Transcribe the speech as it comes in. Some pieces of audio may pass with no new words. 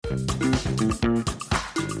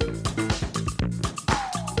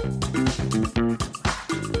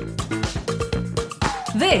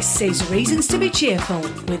This is Reasons to be Cheerful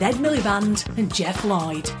with Ed Miliband and Jeff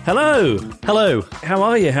Lloyd. Hello. Hello. How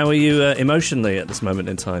are you? How are you emotionally at this moment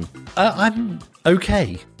in time? I'm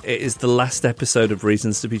okay. It is the last episode of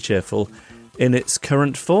Reasons to be Cheerful in its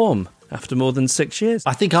current form after more than 6 years.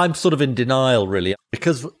 I think I'm sort of in denial, really,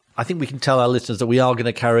 because I think we can tell our listeners that we are going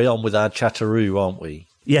to carry on with our chatteroo, aren't we?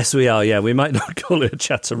 Yes, we are, yeah. We might not call it a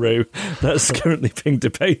chatteroo. That's currently being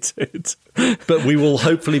debated. But we will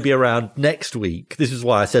hopefully be around next week. This is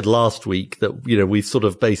why I said last week that, we've sort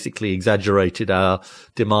of basically exaggerated our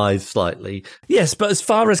demise slightly. Yes, but as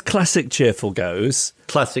far as classic cheerful goes...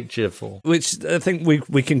 Classic cheerful. Which I think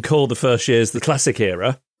we can call the first years the classic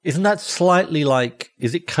era. Isn't that slightly like,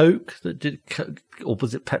 is it Coke that did Coke, or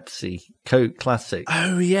was it Pepsi? Coke Classic.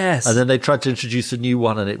 Oh, yes. And then they tried to introduce a new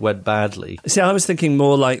one and it went badly. See, I was thinking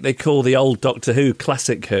more like they call the old Doctor Who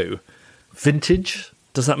Classic Who. Vintage?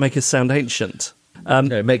 Does that make us sound ancient? No,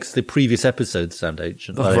 it makes the previous episodes sound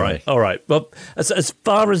ancient. Oh, right, all right. Well, as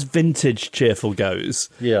far as vintage cheerful goes,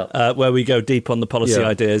 where we go deep on the policy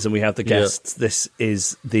ideas and we have the guests, this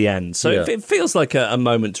is the end. So it feels like a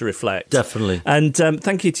moment to reflect. Definitely. And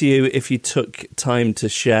thank you to you if you took time to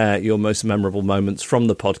share your most memorable moments from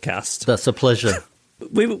the podcast. That's a pleasure.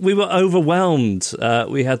 We were overwhelmed.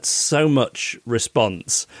 We had so much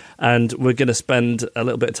response, and we're going to spend a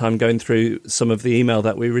little bit of time going through some of the email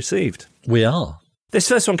that we received. We are. This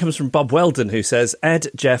first one comes from Bob Weldon, who says, Ed,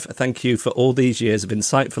 Jeff, thank you for all these years of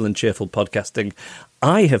insightful and cheerful podcasting.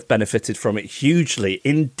 I have benefited from it hugely.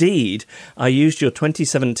 Indeed, I used your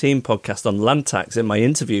 2017 podcast on land tax in my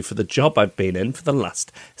interview for the job I've been in for the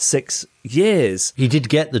last 6 years. He did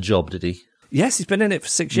get the job, did he? Yes, he's been in it for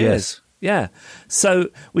 6 years. Yeah. So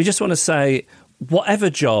we just want to say, whatever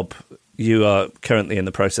job you are currently in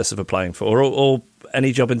the process of applying for, or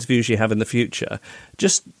any job interviews you have in the future,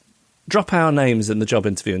 just drop our names in the job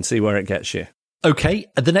interview and see where it gets you. Okay,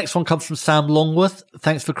 the next one comes from Sam Longworth.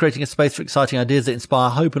 Thanks for creating a space for exciting ideas that inspire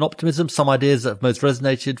hope and optimism. Some ideas that have most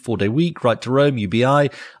resonated: 4-Day Week, Right to Rome, UBI.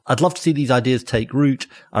 I'd love to see these ideas take root.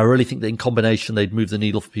 I really think that in combination they'd move the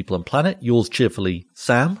needle for people and planet. Yours cheerfully,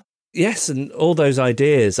 Sam. Yes, and all those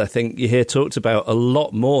ideas I think you hear talked about a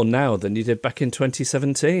lot more now than you did back in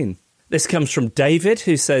 2017. This comes from David,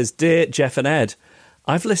 who says, Dear Jeff and Ed,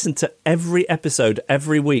 I've listened to every episode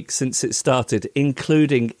every week since it started,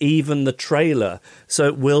 including even the trailer, so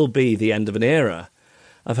it will be the end of an era.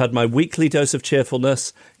 I've had my weekly dose of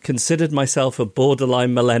cheerfulness, considered myself a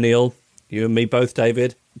borderline millennial, you and me both,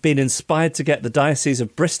 David, been inspired to get the Diocese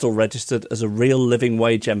of Bristol registered as a real living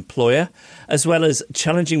wage employer, as well as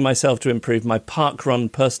challenging myself to improve my parkrun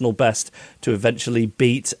personal best to eventually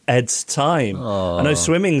beat Ed's time. Aww. I know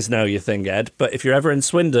swimming's now your thing, Ed, but if you're ever in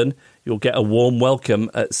Swindon, you'll get a warm welcome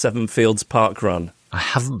at Seven Fields Parkrun. I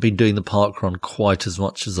haven't been doing the parkrun quite as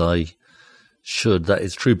much as I should, that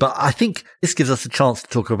is true. But I think this gives us a chance to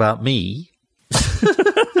talk about me.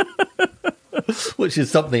 Which is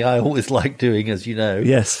something I always like doing, as you know.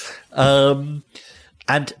 Yes. And,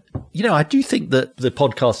 I do think that the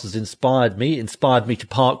podcast has inspired me to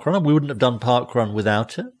parkrun. We wouldn't have done parkrun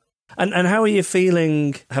without it. And how are you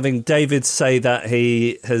feeling having David say that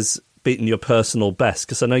he has beaten your personal best?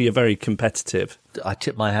 Because I know you're very competitive. I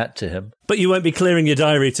tip my hat to him. But you won't be clearing your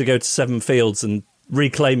diary to go to Seven Fields and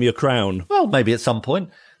reclaim your crown. Well, maybe at some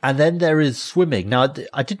point. And then there is swimming. Now,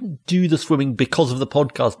 I didn't do the swimming because of the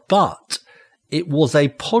podcast, but it was a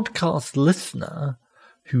podcast listener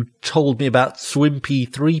who told me about Swimpy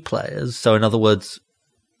 3 players. So in other words,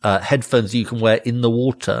 headphones you can wear in the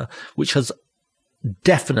water, which has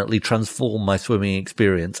definitely transformed my swimming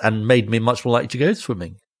experience and made me much more likely to go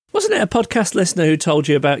swimming. Wasn't it a podcast listener who told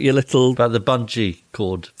you about your little... About the bungee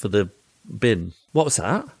cord for the bin. What was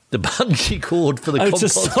that? The bungee cord for the compost to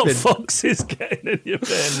stop bin. foxes getting in your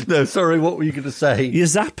bin. No, sorry, what were you going to say? Your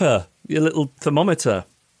zapper, your little thermometer.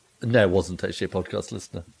 No, it wasn't actually a podcast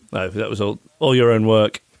listener. No, that was all your own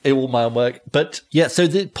work. All my own work. But yeah, so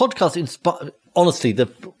the podcast inspired, honestly,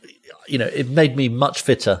 it made me much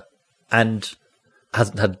fitter and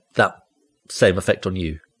hasn't had that same effect on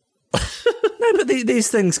you. No, but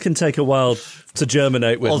these things can take a while to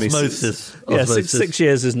germinate with Osmosis. me. Yeah, 6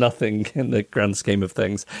 years is nothing in the grand scheme of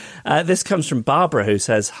things. This comes from Barbara, who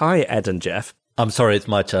says, Hi, Ed and Jeff. I'm sorry, it's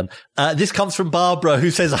my turn. This comes from Barbara, who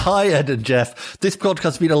says, Hi, Ed and Jeff. This podcast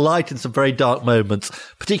has been a light in some very dark moments.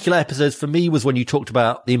 Particular episodes for me was when you talked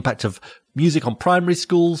about the impact of music on primary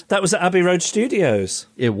schools. That was at Abbey Road Studios.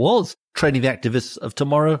 It was. training the activists of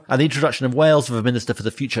tomorrow, and the introduction of Wales of a Minister for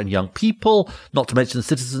the Future and Young People, not to mention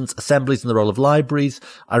citizens' assemblies and the role of libraries.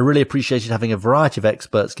 I really appreciated having a variety of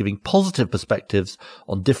experts giving positive perspectives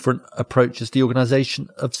on different approaches to the organisation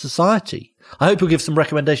of society. I hope you'll give some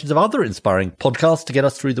recommendations of other inspiring podcasts to get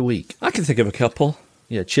us through the week. I can think of a couple.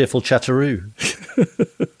 Yeah, Cheerful Chatteroo. Do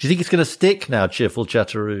you think it's going to stick now, Cheerful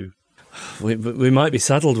Chatteroo? We might be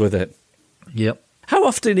saddled with it. Yep. How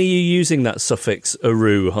often are you using that suffix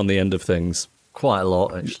 "-aroo" on the end of things? Quite a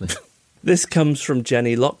lot, actually. This comes from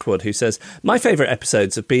Jenny Lockwood, who says, my favourite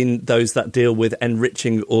episodes have been those that deal with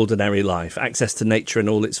enriching ordinary life, access to nature in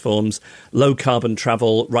all its forms, low-carbon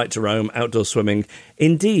travel, right to roam, outdoor swimming.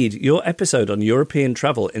 Indeed, your episode on European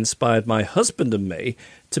travel inspired my husband and me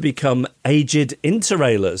to become aged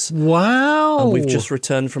interrailers. Wow. And we've just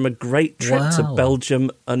returned from a great trip to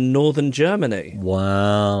Belgium and northern Germany.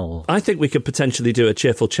 Wow. I think we could potentially do a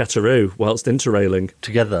cheerful chatteroo whilst interrailing.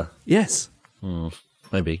 Together? Yes.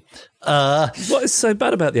 Maybe. What is so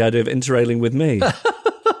bad about the idea of interrailing with me? Do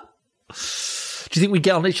you think we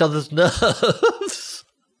get on each other's nerves?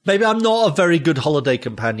 Maybe I'm not a very good holiday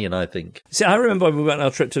companion, I think. See, I remember when we went on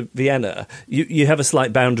our trip to Vienna, you have a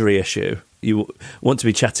slight boundary issue. You want to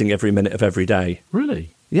be chatting every minute of every day. Really?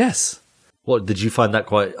 Yes. What, did you find that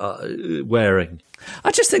quite wearing?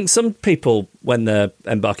 I just think some people, when they're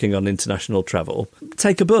embarking on international travel,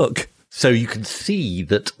 take a book. So you can see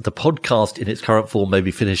that the podcast in its current form may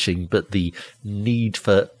be finishing, but the need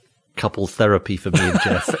for couples therapy for me and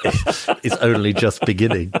Jeff is only just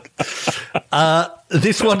beginning.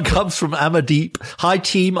 This one comes from Amadeep. Hi,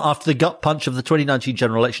 team. After the gut punch of the 2019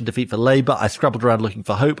 general election defeat for Labour, I scrabbled around looking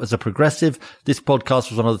for hope as a progressive. This podcast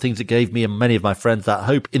was one of the things that gave me and many of my friends that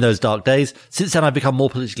hope in those dark days. Since then, I've become more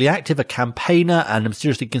politically active, a campaigner, and am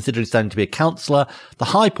seriously considering standing to be a councillor. The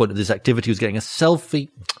high point of this activity was getting a selfie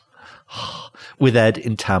with Ed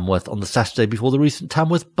in Tamworth on the Saturday before the recent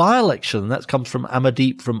Tamworth by-election. And that comes from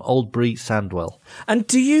Amadeep from Oldbury, Sandwell. And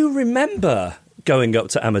do you remember going up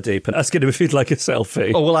to Amadeep and asking him if he'd like a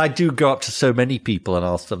selfie? Oh, well, I do go up to so many people and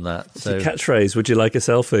ask them that. So. It's a catchphrase, would you like a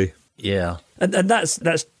selfie? Yeah. And that's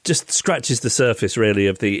just scratches the surface, really,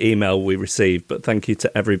 of the email we received. But thank you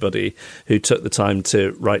to everybody who took the time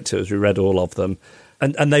to write to us. We read all of them.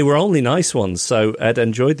 And they were only nice ones, so Ed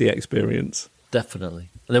enjoyed the experience. Definitely.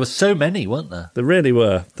 And there were so many, weren't there? There really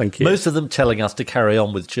were, thank you. Most of them telling us to carry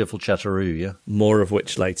on with Cheerful Chatteroo, yeah? More of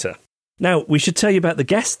which later. Now, we should tell you about the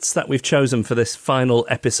guests that we've chosen for this final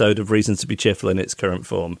episode of Reasons to be Cheerful in its current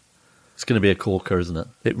form. It's going to be a corker, isn't it?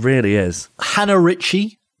 It really is. Hannah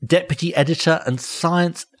Ritchie, Deputy Editor and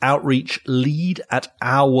Science Outreach Lead at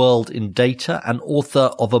Our World in Data and author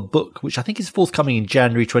of a book, which I think is forthcoming in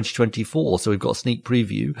January 2024. So we've got a sneak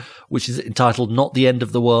preview, which is entitled Not the End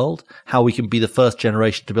of the World, How We Can Be the First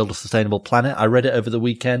Generation to Build a Sustainable Planet. I read it over the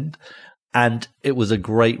weekend and it was a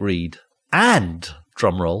great read. And,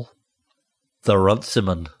 drumroll, the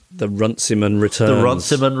Runciman. The Runciman returns. The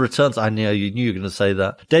Runciman returns. I knew you were going to say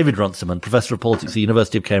that. David Runciman, Professor of Politics at the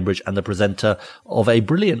University of Cambridge and the presenter of a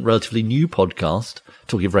brilliant, relatively new podcast,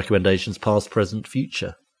 talking of recommendations past, present,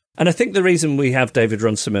 future. And I think the reason we have David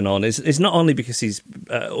Runciman on is not only because he's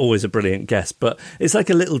always a brilliant guest, but it's like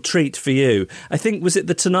a little treat for you. I think, was it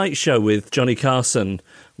The Tonight Show with Johnny Carson,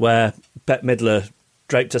 where Bette Midler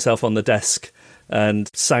draped herself on the desk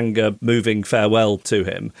and sang a moving farewell to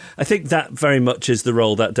him? I think that very much is the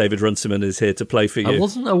role that David Runciman is here to play for you. I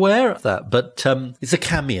wasn't aware of that, but it's a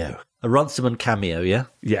cameo. A Runciman cameo, yeah?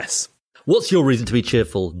 Yes. What's your reason to be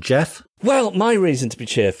cheerful, Jeff? Well, my reason to be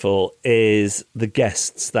cheerful is the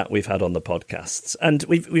guests that we've had on the podcasts. And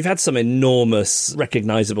we've had some enormous,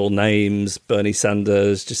 recognisable names: Bernie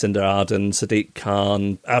Sanders, Jacinda Ardern, Sadiq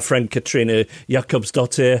Khan, our friend Katrina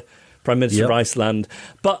Jakobsdottir, Prime Minister of Iceland.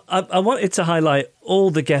 But I wanted to highlight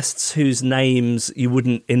all the guests whose names you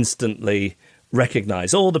wouldn't instantly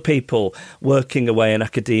recognise, all the people working away in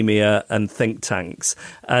academia and think tanks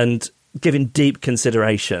and giving deep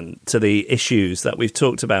consideration to the issues that we've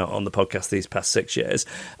talked about on the podcast these past 6 years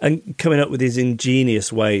and coming up with these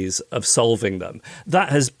ingenious ways of solving them. That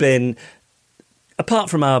has been, apart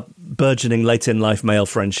from our burgeoning late-in-life male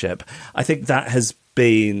friendship, I think that has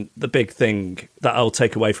been the big thing that I'll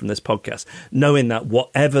take away from this podcast, knowing that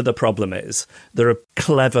whatever the problem is, there are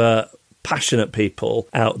clever, passionate people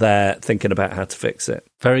out there thinking about how to fix it.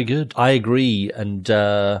 Very good. I agree. And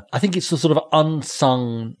I think it's the sort of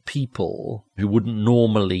unsung people who wouldn't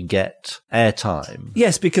normally get airtime.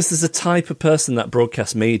 Yes, because there's a type of person that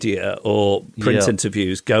broadcast media or print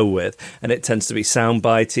interviews go with, and it tends to be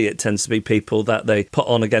soundbitey. It tends to be people that they put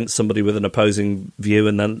on against somebody with an opposing view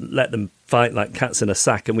and then let them fight like cats in a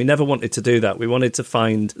sack. And we never wanted to do that. We wanted to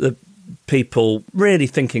find the people really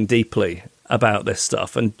thinking deeply about this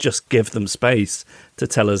stuff and just give them space to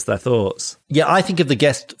tell us their thoughts. Yeah, I think of the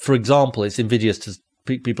guest, for example, it's invidious to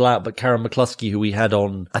speak people out, but Karen McCluskey, who we had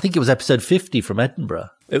on, I think it was episode 50 from Edinburgh.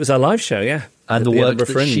 It was our live show, yeah. And the work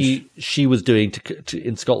Edinburgh that she was doing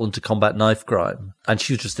in Scotland to combat knife crime. And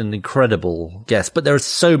she was just an incredible guest. But there are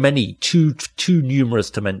so many, too numerous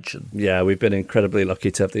to mention. Yeah, we've been incredibly lucky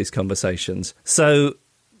to have these conversations. So,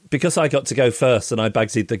 because I got to go first and I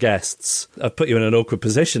bagsied the guests, I've put you in an awkward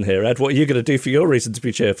position here, Ed. What are you going to do for your reason to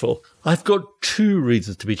be cheerful? I've got 2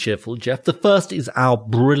 reasons to be cheerful, Jeff. The first is our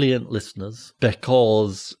brilliant listeners,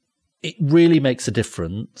 because it really makes a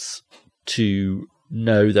difference to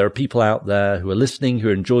know there are people out there who are listening, who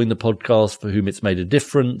are enjoying the podcast, for whom it's made a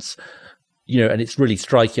difference. You know, and it's really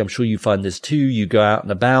striking. I'm sure you find this too. You go out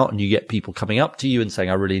and about and you get people coming up to you and saying,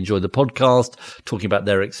 I really enjoy the podcast, talking about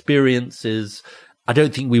their experiences. I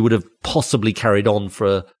don't think we would have possibly carried on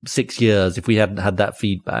for 6 years if we hadn't had that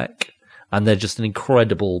feedback. And they're just an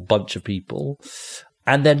incredible bunch of people.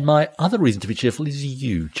 And then my other reason to be cheerful is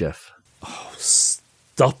you, Jeff. Oh,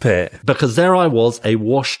 stop it. Because there I was, a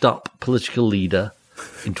washed up political leader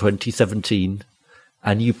in 2017,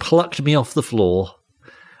 and you plucked me off the floor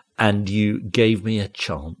and you gave me a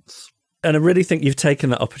chance. And I really think you've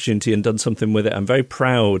taken that opportunity and done something with it. I'm very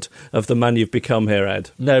proud of the man you've become here,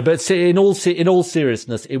 Ed. No, but in all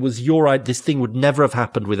seriousness, it was your idea. This thing would never have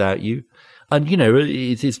happened without you. And, you know,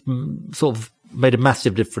 it's sort of made a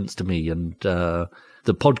massive difference to me. And the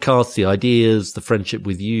podcast, the ideas, the friendship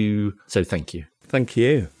with you. So thank you. Thank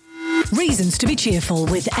you. Reasons to be cheerful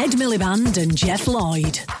with Ed Miliband and Jeff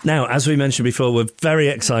Lloyd. Now, as we mentioned before, we're very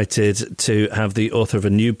excited to have the author of a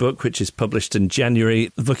new book, which is published in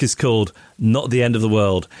January. The book is called Not the End of the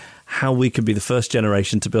World: How We Can Be the First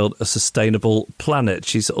Generation to Build a Sustainable Planet.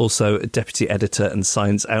 She's also a deputy editor and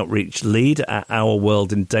science outreach lead at Our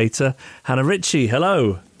World in Data. Hannah Ritchie,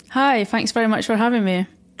 hello. Hi, thanks very much for having me.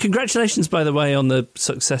 Congratulations, by the way, on the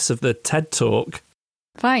success of the TED Talk.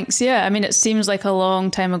 Thanks, yeah. I mean, it seems like a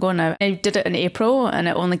long time ago now. I did it in April and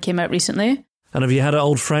it only came out recently. And have you had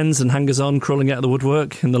old friends and hangers-on crawling out of the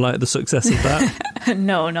woodwork in the light of the success of that?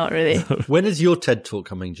 No, not really. When is your TED Talk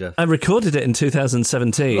coming, Jeff? I recorded it in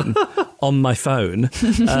 2017 on my phone,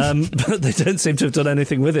 but they don't seem to have done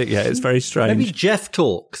anything with it yet. It's very strange. Maybe Jeff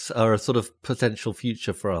Talks are a sort of potential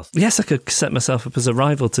future for us. Yes, I could set myself up as a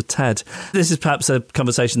rival to TED. This is perhaps a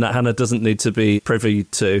conversation that Hannah doesn't need to be privy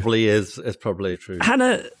to. Probably is. It's probably true.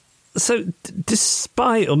 Hannah, so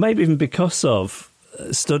despite, or maybe even because of,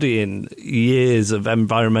 studying years of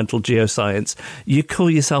environmental geoscience, you call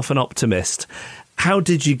yourself an optimist. How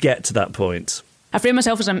did you get to that point? I frame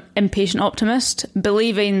myself as an impatient optimist,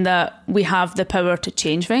 believing that we have the power to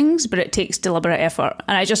change things, but it takes deliberate effort.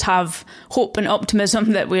 And I just have hope and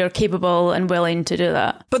optimism that we are capable and willing to do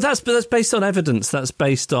that. But that's based on evidence. That's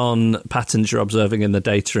based on patterns you're observing in the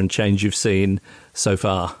data and change you've seen so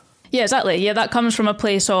far. Yeah, exactly. Yeah, that comes from a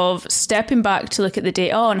place of stepping back to look at the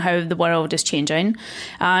data on how the world is changing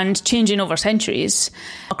and changing over centuries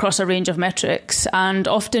across a range of metrics. And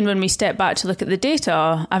often when we step back to look at the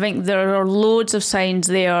data, I think there are loads of signs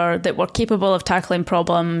there that we're capable of tackling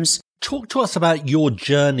problems. Talk to us about your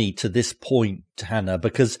journey to this point, Hannah,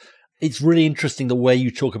 because it's really interesting the way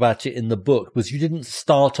you talk about it in the book, because you didn't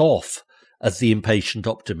start off as the impatient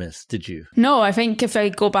optimist, did you? No, I think if I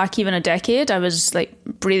go back even a decade, I was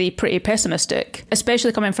really pretty pessimistic,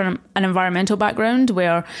 especially coming from an environmental background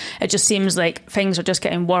where it just seems like things are just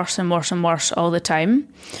getting worse and worse and worse all the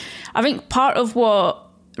time. I think part of what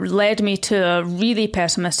led me to a really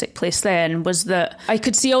pessimistic place then was that I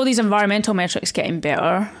could see all these environmental metrics getting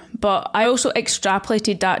better, but I also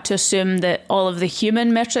extrapolated that to assume that all of the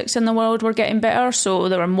human metrics in the world were getting better. So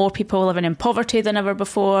there were more people living in poverty than ever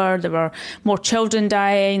before. There were more children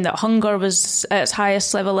dying, that hunger was at its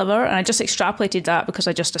highest level ever. And I just extrapolated that because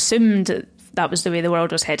I just assumed that was the way the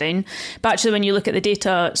world was heading. But actually, when you look at the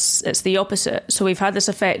data, it's the opposite. So we've had this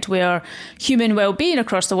effect where human well-being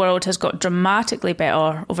across the world has got dramatically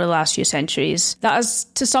better over the last few centuries. That has,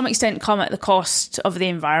 to some extent, come at the cost of the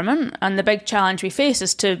environment. And the big challenge we face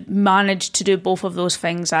is to manage to do both of those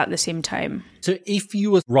things at the same time. So if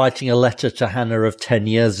you were writing a letter to Hannah of 10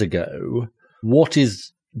 years ago, what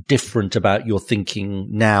is different about your thinking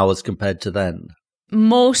now as compared to then?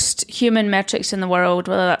 Most human metrics in the world,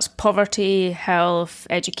 whether that's poverty, health,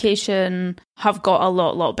 education, have got a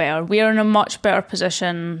lot better. We are in a much better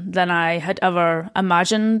position than I had ever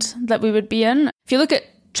imagined that we would be in. If you look at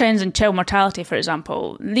trends in child mortality, for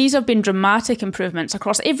example, these have been dramatic improvements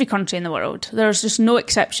across every country in the world. There's just no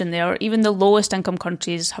exception there. Even the lowest income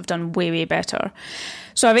countries have done way better.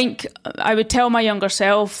 So I think I would tell my younger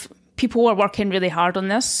self, people are working really hard on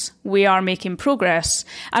this. We are making progress.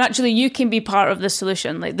 And actually, you can be part of the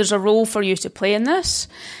solution. Like, there's a role for you to play in this.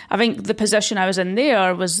 I think the position I was in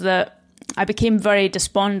there was that I became very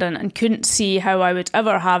despondent and couldn't see how I would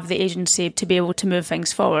ever have the agency to be able to move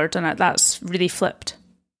things forward. And that's really flipped.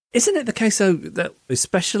 Isn't it the case, though, that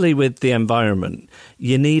especially with the environment,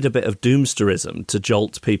 you need a bit of doomsterism to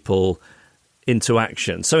jolt people into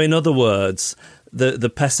action? So in other words, the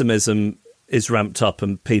pessimism is ramped up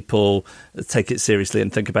and people take it seriously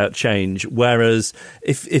and think about change. Whereas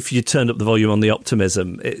if you turned up the volume on the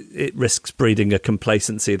optimism, it risks breeding a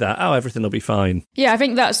complacency that, everything will be fine. Yeah, I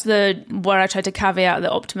think that's where I tried to caveat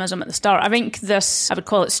the optimism at the start. I think this, I would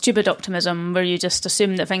call it stupid optimism, where you just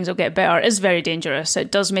assume that things will get better, is very dangerous.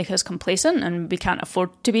 It does make us complacent and we can't afford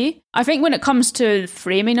to be. I think when it comes to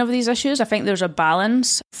framing of these issues, I think there's a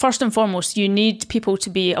balance. First and foremost, you need people to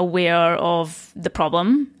be aware of the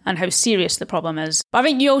problem and how serious the problem is. But I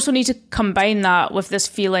think you also need to combine that with this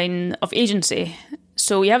feeling of agency.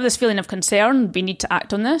 So you have this feeling of concern, we need to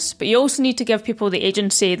act on this, but you also need to give people the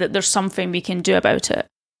agency that there's something we can do about it.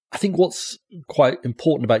 I think what's quite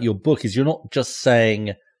important about your book is you're not just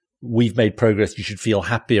saying we've made progress, you should feel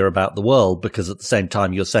happier about the world, because at the same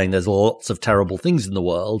time you're saying there's lots of terrible things in the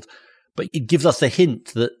world, but it gives us a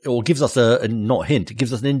hint that, or gives us it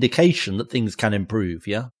gives us an indication that things can improve,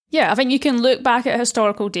 yeah? Yeah, I think you can look back at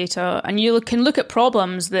historical data and you can look at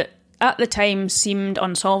problems that at the time seemed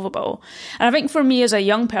unsolvable. And I think for me as a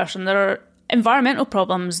young person, there are environmental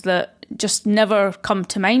problems that just never come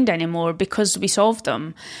to mind anymore because we solved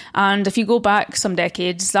them. And if you go back some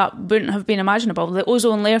decades, that wouldn't have been imaginable. The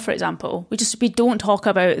ozone layer, for example, we don't talk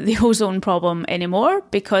about the ozone problem anymore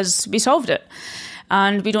because we solved it.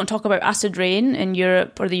 And we don't talk about acid rain in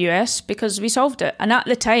Europe or the US because we solved it. And at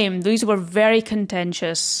the time, these were very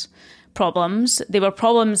contentious problems. They were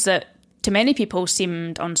problems that to many people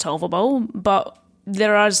seemed unsolvable, but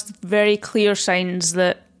there are very clear signs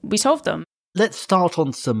that we solved them. Let's start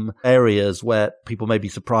on some areas where people may be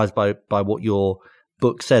surprised by what your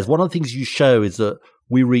book says. One of the things you show is that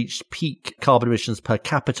we reached peak carbon emissions per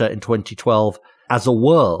capita in 2012 as a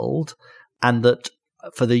world, and that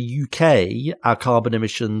for the UK, our carbon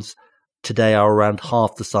emissions today are around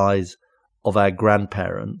half the size of our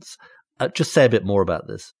grandparents. Just say a bit more about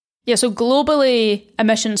this. Yeah, so globally,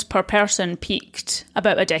 emissions per person peaked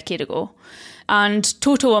about a decade ago. And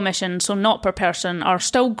total emissions, so not per person, are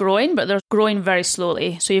still growing, but they're growing very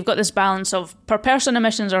slowly. So you've got this balance of per person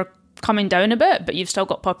emissions are coming down a bit, but you've still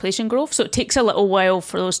got population growth. So it takes a little while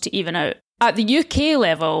for those to even out. At the UK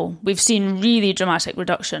level, we've seen really dramatic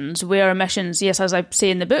reductions where emissions, yes, as I say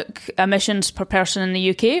in the book, emissions per person in the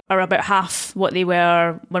UK are about half what they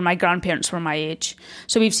were when my grandparents were my age.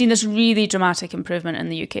 So we've seen this really dramatic improvement in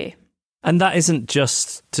the UK. And that isn't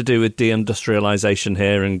just to do with deindustrialisation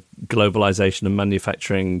here and globalisation and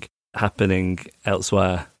manufacturing happening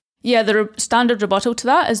elsewhere. Yeah, the standard rebuttal to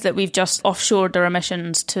that is that we've just offshored our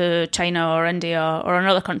emissions to China or India or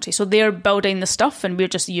another country. So they're building the stuff and we're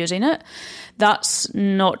just using it. That's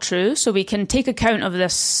not true. So we can take account of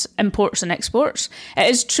this imports and exports. It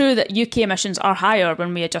is true that UK emissions are higher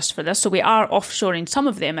when we adjust for this. So we are offshoring some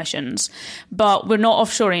of the emissions, but we're not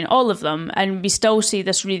offshoring all of them. And we still see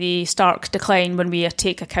this really stark decline when we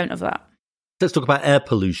take account of that. Let's talk about air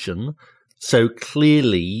pollution. So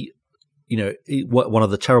clearly, one of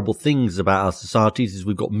the terrible things about our societies is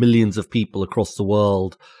we've got millions of people across the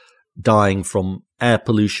world dying from air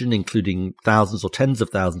pollution, including thousands or tens of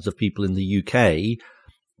thousands of people in the UK.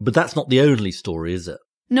 But that's not the only story, is it?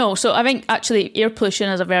 No, so I think actually air pollution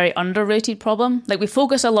is a very underrated problem. Like, we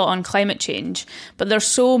focus a lot on climate change, but there's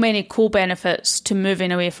so many co-benefits to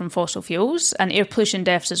moving away from fossil fuels, and air pollution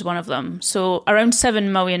deaths is one of them. So around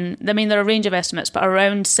 7 million, I mean, there are a range of estimates, but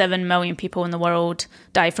around 7 million people in the world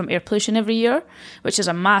die from air pollution every year, which is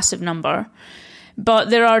a massive number. But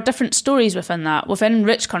there are different stories within that. Within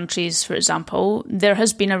rich countries, for example, there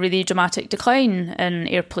has been a really dramatic decline in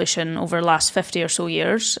air pollution over the last 50 or so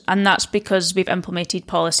years, and that's because we've implemented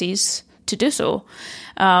policies to do so.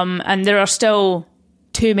 And there are still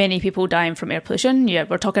too many people dying from air pollution. Yeah,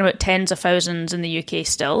 we're talking about tens of thousands in the UK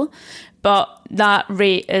still, but that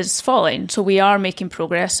rate is falling. So we are making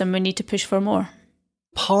progress and we need to push for more.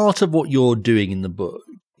 Part of what you're doing in the book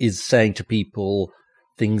is saying to people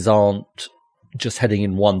things aren't just heading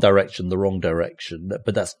in one direction, the wrong direction.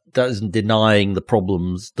 But that isn't denying the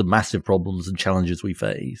problems, the massive problems and challenges we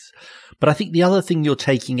face. But I think the other thing you're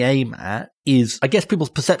taking aim at is, I guess, people's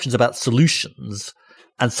perceptions about solutions,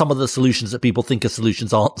 and some of the solutions that people think are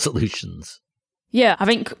solutions aren't solutions. Yeah, I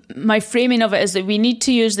think my framing of it is that we need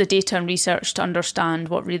to use the data and research to understand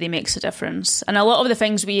what really makes a difference. And a lot of the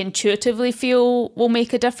things we intuitively feel will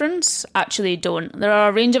make a difference actually don't. There are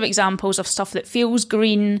a range of examples of stuff that feels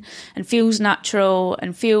green and feels natural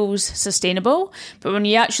and feels sustainable. But when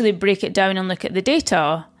you actually break it down and look at the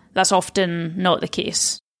data, that's often not the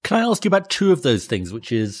case. Can I ask you about two of those things,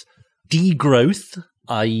 which is degrowth,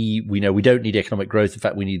 i.e. we know we don't need economic growth. In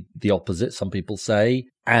fact, we need the opposite, some people say,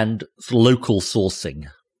 and local sourcing.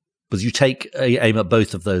 Because you take aim at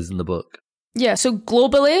both of those in the book. Yeah, so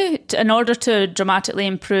globally, in order to dramatically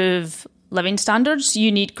improve living standards,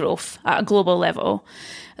 you need growth at a global level.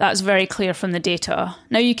 That's very clear from the data.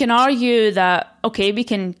 Now, you can argue that, okay, we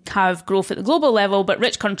can have growth at the global level, but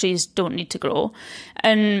rich countries don't need to grow.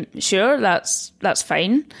 And sure, that's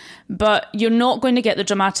fine. But you're not going to get the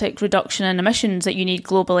dramatic reduction in emissions that you need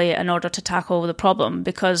globally in order to tackle the problem,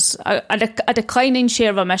 because a declining share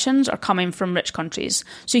of emissions are coming from rich countries.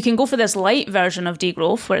 So you can go for this light version of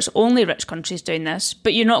degrowth, where it's only rich countries doing this,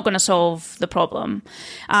 but you're not going to solve the problem.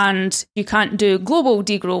 And you can't do global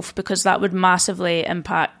degrowth because that would massively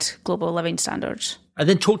impact global living standards. And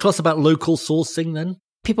then talk to us about local sourcing then.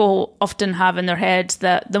 People often have in their heads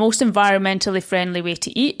that the most environmentally friendly way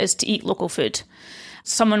to eat local food.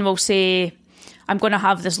 Someone will say, I'm going to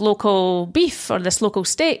have this local beef or this local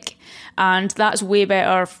steak, and that's way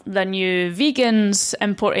better than you vegans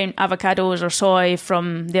importing avocados or soy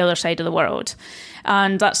from the other side of the world.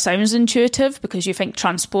 And that sounds intuitive because you think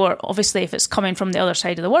transport, obviously, if it's coming from the other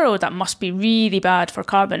side of the world, that must be really bad for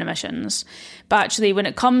carbon emissions. But actually, when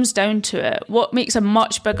it comes down to it, what makes a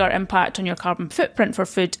much bigger impact on your carbon footprint for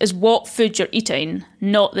food is what food you're eating,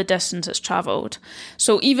 not the distance it's travelled.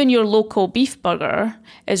 So even your local beef burger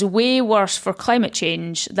is way worse for climate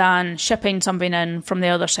change than shipping something in from the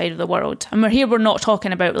other side of the world. And we're not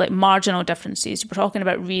talking about like marginal differences. We're talking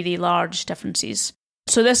about really large differences.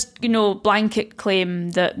 So this, blanket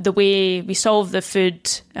claim that the way we solve the food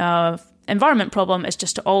environment problem is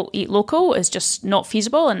just to all eat local is just not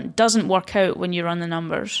feasible and doesn't work out when you run the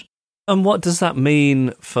numbers. And what does that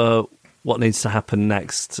mean for what needs to happen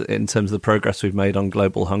next in terms of the progress we've made on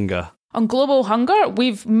global hunger? On global hunger,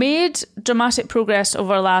 we've made dramatic progress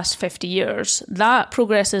over the last 50 years. That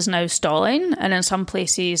progress is now stalling and in some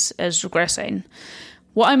places is regressing.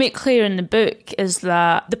 What I make clear in the book is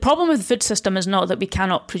that the problem with the food system is not that we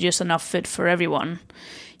cannot produce enough food for everyone.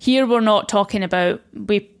 Here we're not talking about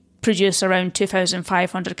we produce around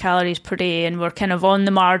 2,500 calories per day and we're kind of on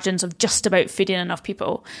the margins of just about feeding enough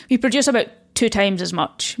people. We produce about 2 times as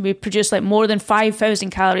much. We produce like more than 5,000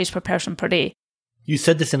 calories per person per day. You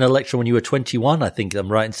said this in a lecture when you were 21, I think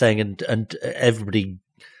I'm right in saying, and everybody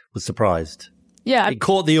was surprised. Yeah. It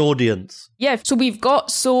caught the audience. Yeah, so we've got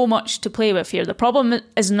so much to play with here. The problem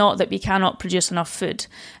is not that we cannot produce enough food.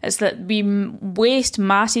 It's that we waste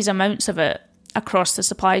massive amounts of it across the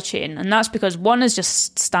supply chain. And that's because one is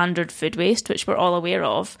just standard food waste, which we're all aware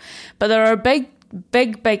of. But there are big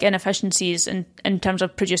inefficiencies in terms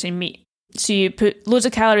of producing meat. So you put loads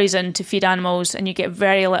of calories in to feed animals and you get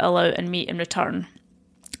very little out in meat in return.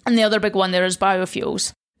 And the other big one there is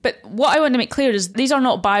biofuels. But what I want to make clear is these are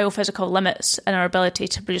not biophysical limits in our ability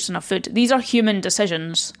to produce enough food. These are human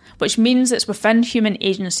decisions, which means it's within human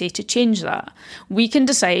agency to change that. We can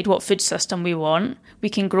decide what food system we want, we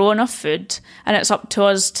can grow enough food, and it's up to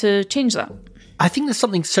us to change that. I think there's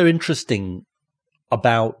something so interesting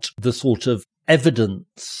about the sort of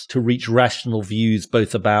evidence to reach rational views,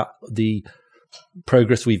 both about the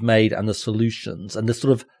progress we've made and the solutions. And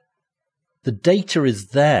the data is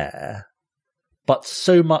there, but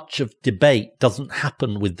so much of debate doesn't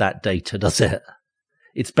happen with that data, does it?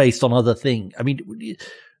 It's based on other things. I mean,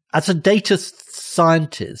 as a data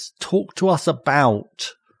scientist, talk to us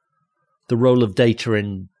about the role of data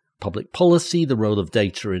in public policy, the role of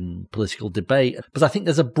data in political debate. Because I think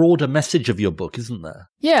there's a broader message of your book, isn't there?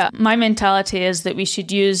 Yeah, my mentality is that we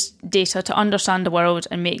should use data to understand the world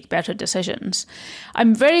and make better decisions.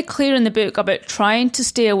 I'm very clear in the book about trying to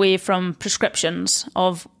stay away from prescriptions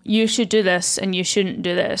of you should do this and you shouldn't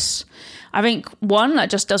do this. I think, one,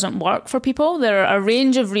 that just doesn't work for people. There are a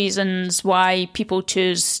range of reasons why people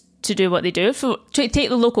choose to do what they do. To take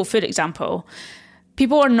the local food example,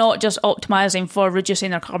 people are not just optimising for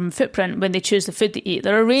reducing their carbon footprint when they choose the food they eat.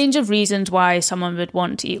 There are a range of reasons why someone would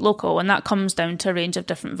want to eat local, and that comes down to a range of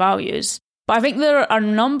different values. But I think there are a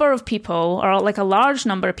number of people, or like a large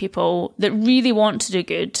number of people, that really want to do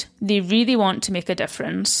good. They really want to make a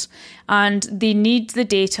difference, and they need the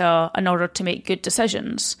data in order to make good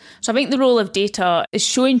decisions. So I think the role of data is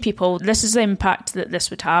showing people this is the impact that this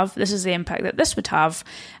would have, this is the impact that this would have,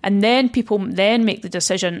 and then people then make the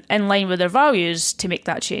decision in line with their values to make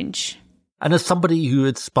that change. And as somebody who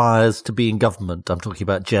aspires to be in government, I'm talking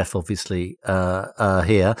about Jeff, obviously,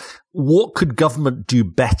 here, what could government do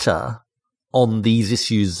better on these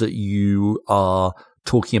issues that you are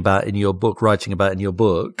talking about in your book, writing about in your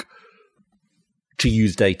book, to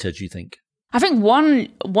use data, do you think? I think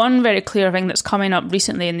one very clear thing that's coming up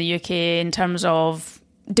recently in the UK in terms of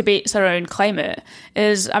debates around climate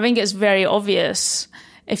is, I think it's very obvious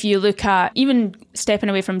if you look at, even stepping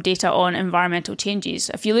away from data on environmental changes,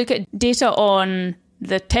 if you look at data on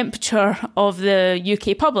the temperature of the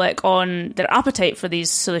UK public, on their appetite for these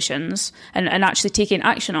solutions and actually taking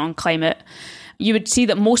action on climate, you would see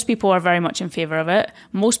that most people are very much in favour of it.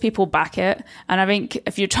 Most people back it. And I think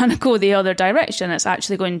if you're trying to go the other direction, it's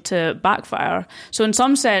actually going to backfire. So in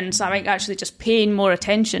some sense, I think actually just paying more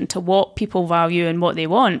attention to what people value and what they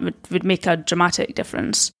want would make a dramatic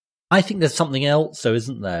difference. I think there's something else, though,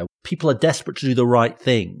 isn't there? People are desperate to do the right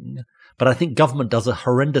thing, but I think government does a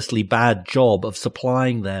horrendously bad job of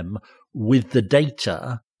supplying them with the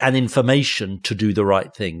data and information to do the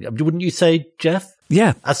right thing. Wouldn't you say, Jeff?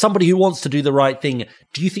 Yeah. As somebody who wants to do the right thing,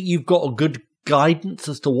 do you think you've got a good guidance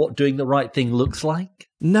as to what doing the right thing looks like?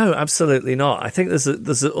 No, absolutely not. I think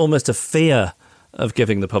there's almost a fear of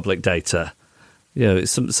giving the public data. You know,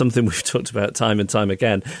 it's something we've talked about time and time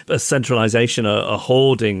again. A centralisation, a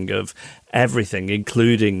hoarding of everything,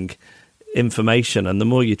 including information. And the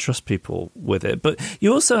more you trust people with it. But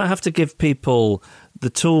you also have to give people the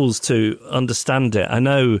tools to understand it. I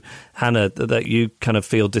know, Hannah, that you kind of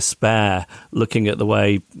feel despair looking at the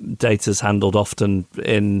way data's handled often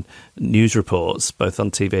in news reports, both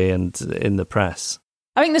on TV and in the press.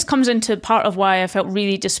 I think this comes into part of why I felt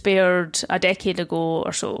really despaired a decade ago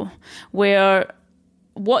or so, where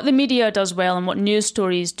what the media does well and what news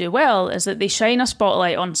stories do well is that they shine a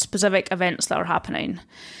spotlight on specific events that are happening.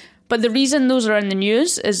 But the reason those are in the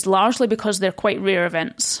news is largely because they're quite rare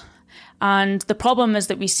events. And the problem is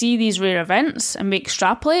that we see these rare events and we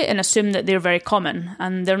extrapolate and assume that they're very common,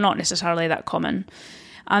 and they're not necessarily that common.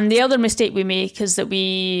 And the other mistake we make is that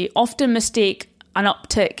we often mistake an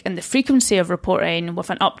uptick in the frequency of reporting with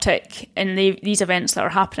an uptick in these events that are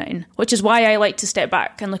happening, which is why I like to step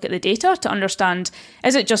back and look at the data to understand,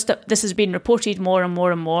 is it just that this has been reported more and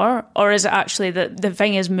more and more, or is it actually that the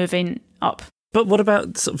thing is moving up? But what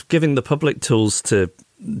about sort of giving the public tools to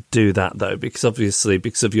do that, though? Because obviously,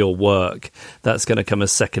 because of your work, that's going to come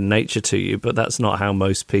as second nature to you, but that's not how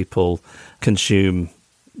most people consume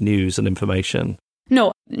news and information.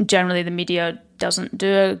 No, generally the media doesn't do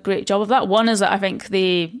a great job of that. One is that I think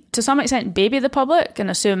they, to some extent, baby the public and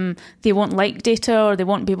assume they won't like data or they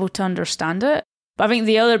won't be able to understand it. But I think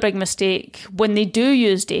the other big mistake when they do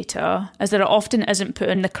use data is that it often isn't put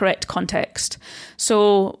in the correct context.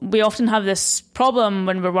 So we often have this problem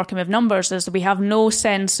when we're working with numbers is that we have no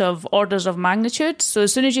sense of orders of magnitude. So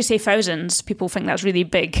as soon as you say thousands, people think that's really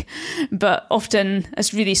big, but often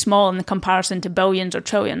it's really small in comparison to billions or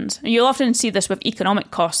trillions. And you'll often see this with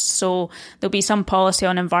economic costs. So there'll be some policy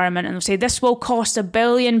on environment and they'll say this will cost £1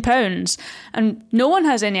 billion. And no one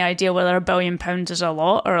has any idea whether £1 billion is a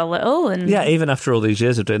lot or a little. And yeah, even after all these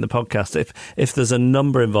years of doing the podcast, if there's a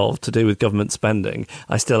number involved to do with government spending,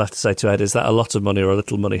 I still have to say to Ed, is that a lot of money or a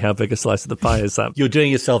little money? How big a slice of the pie is that? You're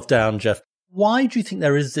doing yourself down, Jeff. Why do you think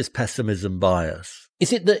there is this pessimism bias?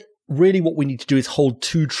 Is it that really what we need to do is hold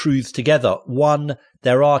two truths together? One,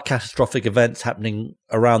 there are catastrophic events happening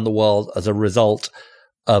around the world as a result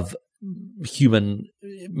of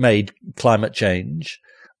human-made climate change.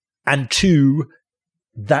 And two,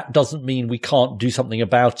 that doesn't mean we can't do something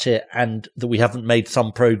about it and that we haven't made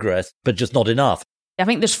some progress, but just not enough. I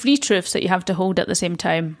think there's three truths that you have to hold at the same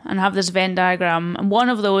time and have this Venn diagram. And one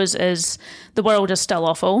of those is the world is still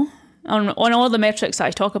awful. On all the metrics that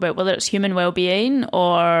I talk about, whether it's human well-being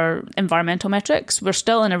or environmental metrics, we're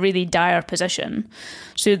still in a really dire position.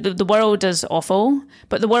 So the world is awful,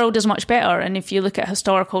 but the world is much better. And if you look at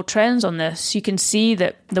historical trends on this, you can see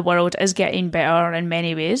that the world is getting better in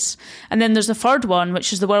many ways. And then there's the third one,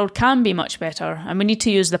 which is the world can be much better. And we need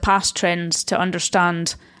to use the past trends to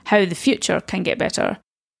understand how the future can get better.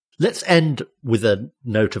 Let's end with a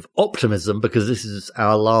note of optimism, because this is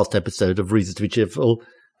our last episode of Reasons to be Cheerful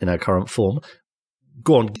in our current form.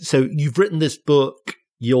 Go on. So you've written this book,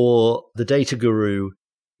 you're the data guru.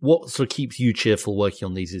 What sort of keeps you cheerful working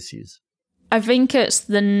on these issues? I think it's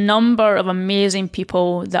the number of amazing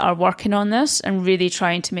people that are working on this and really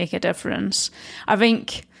trying to make a difference. I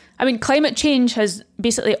think I mean, climate change has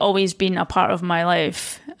basically always been a part of my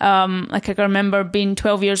life. Like I can remember being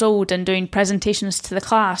 12 years old and doing presentations to the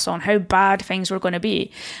class on how bad things were going to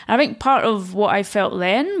be. And I think part of what I felt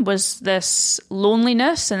then was this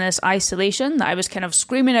loneliness and this isolation, that I was kind of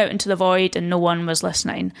screaming out into the void and no one was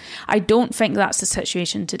listening. I don't think that's the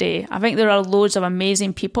situation today. I think there are loads of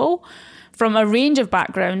amazing people from a range of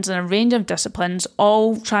backgrounds and a range of disciplines,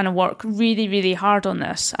 all trying to work really, really hard on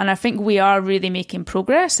this. And I think we are really making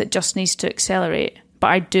progress. It just needs to accelerate. But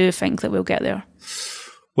I do think that we'll get there.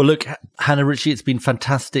 Well, look, Hannah Ritchie, it's been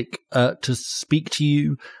fantastic to speak to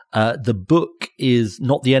you. The book is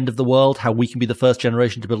Not the End of the World, How We Can Be the First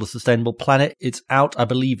Generation to Build a Sustainable Planet. It's out, I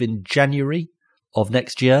believe, in January of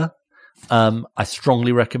next year. I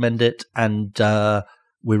strongly recommend it, and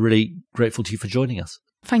we're really grateful to you for joining us.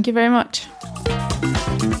 Thank you very much.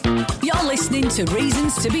 You're listening to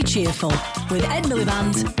Reasons to be Cheerful with Ed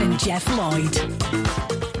Miliband and Jeff Lloyd.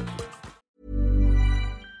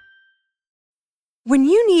 When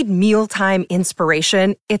you need mealtime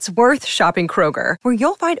inspiration, it's worth shopping Kroger, where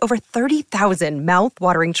you'll find over 30,000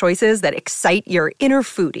 mouth-watering choices that excite your inner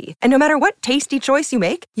foodie. And no matter what tasty choice you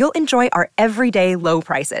make, you'll enjoy our everyday low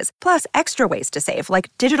prices, plus extra ways to save,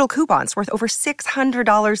 like digital coupons worth over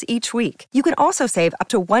 $600 each week. You can also save up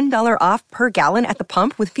to $1 off per gallon at the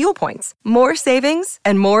pump with fuel points. More savings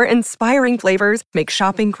and more inspiring flavors make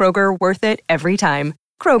shopping Kroger worth it every time.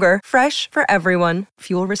 Kroger, fresh for everyone.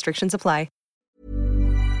 Fuel restrictions apply.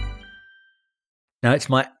 Now, it's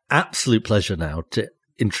my absolute pleasure now to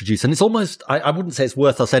introduce, and it's almost, I wouldn't say it's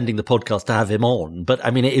worth us ending the podcast to have him on, but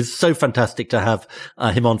I mean, it is so fantastic to have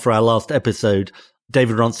him on for our last episode.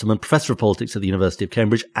 David Runciman, Professor of Politics at the University of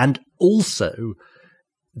Cambridge, and also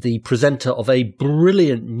the presenter of a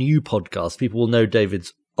brilliant new podcast. People will know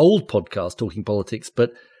David's old podcast, Talking Politics,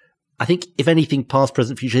 but I think, if anything, Past,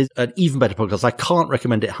 Present, Future is an even better podcast. I can't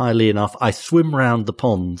recommend it highly enough. I swim round the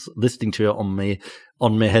ponds listening to it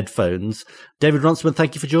on my headphones. David Runciman,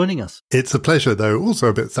 thank you for joining us. It's a pleasure, though also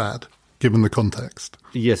a bit sad, given the context.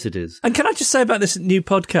 Yes, it is. And can I just say about this new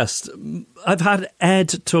podcast, I've had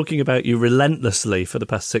Ed talking about you relentlessly for the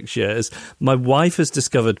past 6 years. My wife has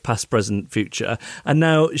discovered Past, Present, Future, and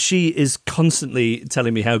now she is constantly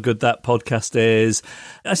telling me how good that podcast is.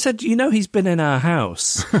 I said, you know, he's been in our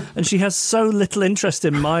house, and she has so little interest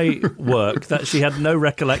in my work that she had no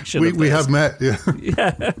recollection of this. We have met, yeah.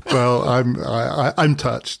 Yeah. Well, I'm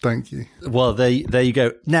touched, thank you. Well, there you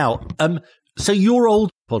go. Now, so your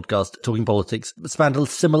old podcast, Talking Politics, spanned a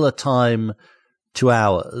similar time to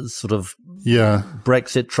ours, sort of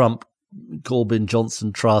Brexit, Trump, Corbyn,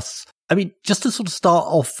 Johnson, Truss. I mean, just to sort of start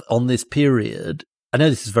off on this period, I know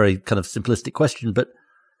this is a very kind of simplistic question, but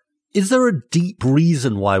is there a deep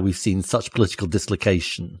reason why we've seen such political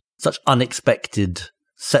dislocation, such unexpected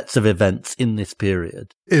sets of events in this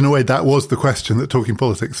period? In a way, that was the question that Talking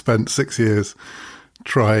Politics spent 6 years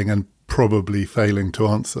trying and probably failing to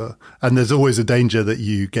answer. And there's always a danger that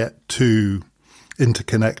you get too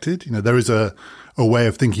interconnected. You know, there is a way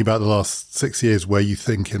of thinking about the last 6 years where you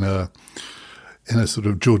think in a sort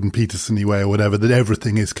of Jordan Peterson-y way or whatever, that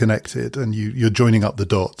everything is connected and you're joining up the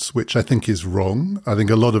dots, which I think is wrong. I think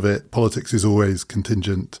a lot of it, politics is always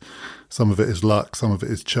contingent. Some of it is luck, some of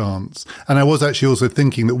it is chance. And I was actually also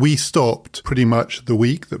thinking that we stopped pretty much the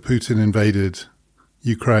week that Putin invaded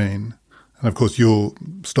Ukraine. And of course, you're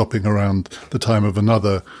stopping around the time of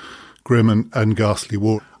another grim and ghastly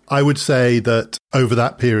war. I would say that over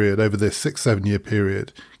that period, over this 6-7 year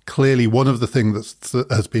period, clearly one of the things that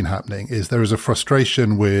has been happening is there is a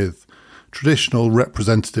frustration with traditional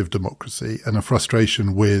representative democracy and a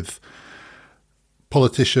frustration with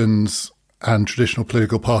politicians and traditional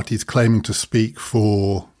political parties claiming to speak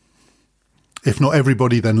for, if not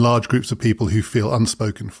everybody, then large groups of people who feel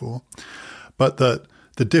unspoken for. But that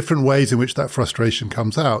the different ways in which that frustration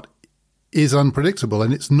comes out is unpredictable,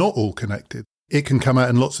 and it's not all connected. It can come out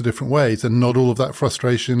in lots of different ways, and not all of that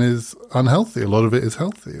frustration is unhealthy. A lot of it is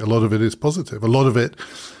healthy. A lot of it is positive. A lot of it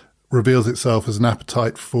reveals itself as an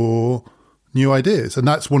appetite for new ideas. And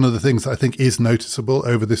that's one of the things that I think is noticeable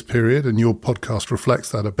over this period, and your podcast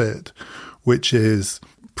reflects that a bit, which is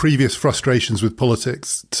previous frustrations with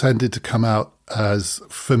politics tended to come out as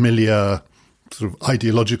familiar sort of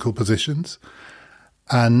ideological positions.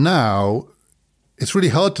 And now it's really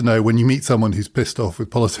hard to know when you meet someone who's pissed off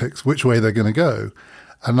with politics, which way they're going to go.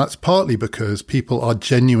 And that's partly because people are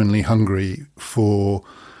genuinely hungry for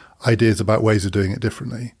ideas about ways of doing it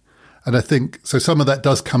differently. And I think, so some of that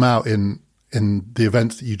does come out in the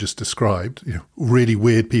events that you just described, you know, really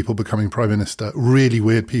weird people becoming prime minister, really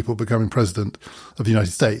weird people becoming president of the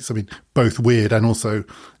United States. I mean, both weird and also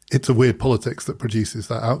it's a weird politics that produces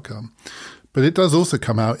that outcome. But it does also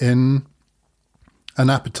come out in an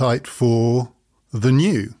appetite for the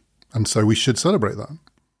new. And so we should celebrate that.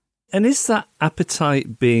 And is that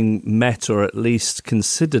appetite being met or at least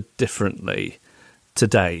considered differently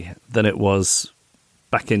today than it was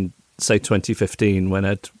back in, say, 2015 when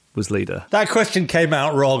Ed was leader? That question came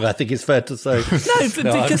out wrong, I think it's fair to say. No,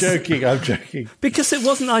 I'm joking. Because it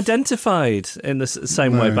wasn't identified in the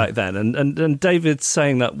same way back then. And David's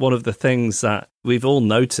saying that one of the things that we've all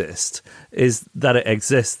noticed is that it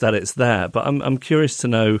exists, that it's there. But I'm curious to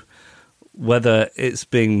know whether it's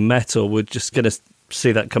being met or we're just going to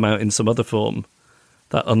see that come out in some other form,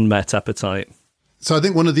 that unmet appetite. So I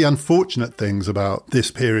think one of the unfortunate things about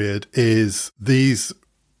this period is these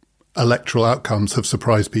electoral outcomes have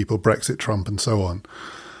surprised people, Brexit, Trump, and so on.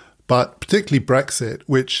 But particularly Brexit,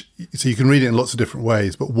 so you can read it in lots of different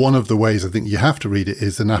ways, but one of the ways I think you have to read it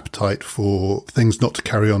is an appetite for things not to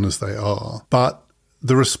carry on as they are. But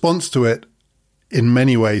the response to it in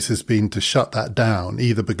many ways has been to shut that down,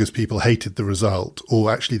 either because people hated the result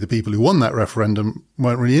or actually the people who won that referendum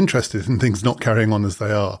weren't really interested in things not carrying on as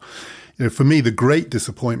they are. For me, the great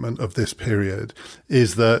disappointment of this period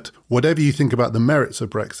is that whatever you think about the merits of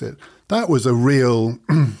Brexit, that was a real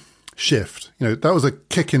shift. That was a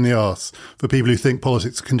kick in the arse for people who think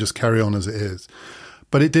politics can just carry on as it is.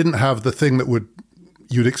 But it didn't have the thing that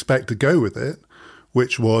you'd expect to go with it,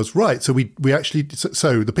 which was, right, so we actually,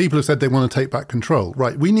 so the people have said they want to take back control.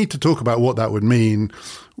 Right, we need to talk about what that would mean.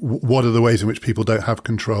 What are the ways in which people don't have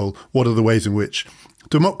control? What are the ways in which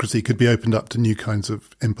democracy could be opened up to new kinds of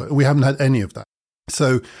input? We haven't had any of that.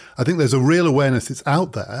 So I think there's a real awareness it's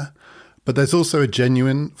out there, but there's also a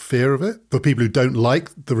genuine fear of it for people who don't like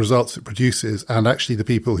the results it produces, and actually the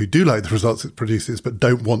people who do like the results it produces but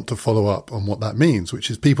don't want to follow up on what that means, which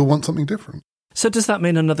is people want something different. So does that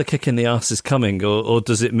mean another kick in the arse is coming, or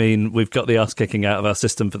does it mean we've got the arse kicking out of our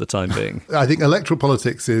system for the time being? I think electoral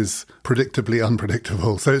politics is predictably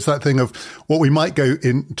unpredictable. So it's that thing of what we might go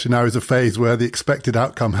into now is a phase where the expected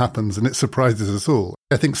outcome happens and it surprises us all.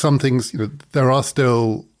 I think some things, there are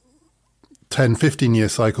still 10, 15-year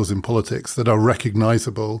cycles in politics that are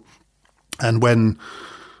recognisable. And when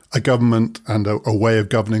a government and a way of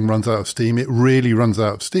governing runs out of steam, it really runs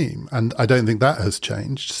out of steam. And I don't think that has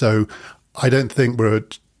changed. So I don't think we're,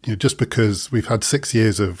 just because we've had 6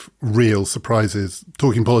 years of real surprises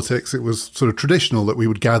talking politics, it was sort of traditional that we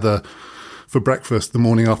would gather for breakfast the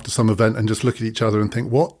morning after some event and just look at each other and think,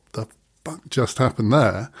 what the fuck just happened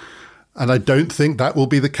there? And I don't think that will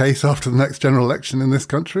be the case after the next general election in this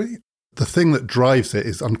country. The thing that drives it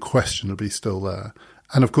is unquestionably still there.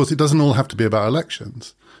 And of course, it doesn't all have to be about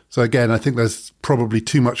elections. So again, I think there's probably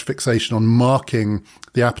too much fixation on marking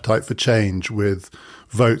the appetite for change with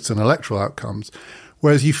votes and electoral outcomes,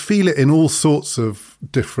 whereas you feel it in all sorts of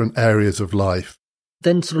different areas of life.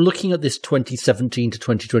 Then sort of looking at this 2017 to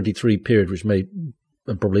 2023 period, which may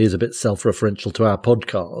and probably is a bit self-referential to our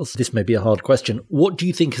podcast, this may be a hard question. What do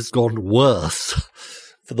you think has gone worse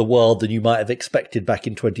for the world than you might have expected back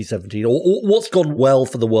in 2017? Or what's gone well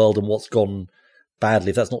for the world and what's gone badly,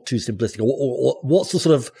 if that's not too simplistic? Or what's the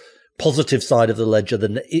sort of positive side of the ledger?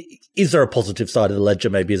 Is there a positive side of the ledger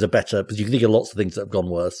maybe is a better, because you can think of lots of things that have gone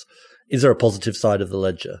worse. Is there a positive side of the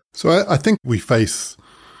ledger? So I think we face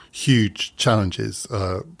huge challenges.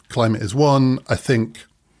 Climate is one. I think,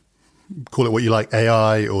 call it what you like,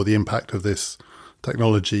 AI or the impact of this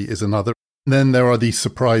technology is another. And then there are these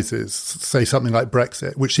surprises, say something like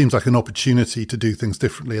Brexit, which seems like an opportunity to do things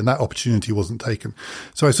differently, and that opportunity wasn't taken.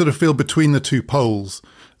 So I sort of feel between the two poles,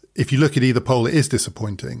 if you look at either pole, it is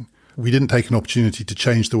disappointing. We didn't take an opportunity to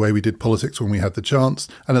change the way we did politics when we had the chance.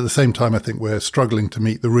 And at the same time, I think we're struggling to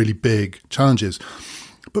meet the really big challenges.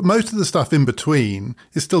 But most of the stuff in between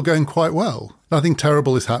is still going quite well. Nothing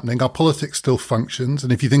terrible is happening. Our politics still functions.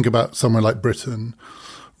 And if you think about somewhere like Britain,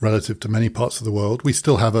 relative to many parts of the world, we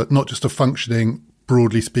still have not just a functioning,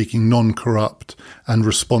 broadly speaking, non-corrupt and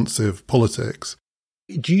responsive politics.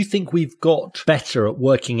 Do you think we've got better at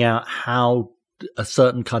working out how a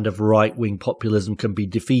certain kind of right-wing populism can be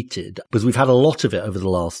defeated? Because we've had a lot of it over the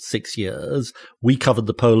last 6 years. We covered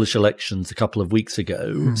the Polish elections a couple of weeks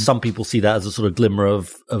ago. Some people see that as a sort of glimmer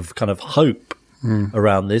of kind of hope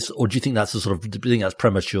around this. Or do you think that's do you think that's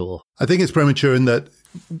premature? I think it's premature in that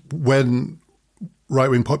when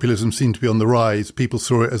right-wing populism seemed to be on the rise, people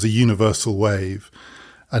saw it as a universal wave.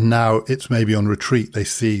 And now it's maybe on retreat. They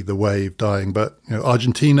see the wave dying. But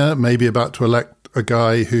Argentina may be about to elect a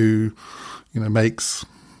guy who makes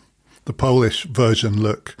the Polish version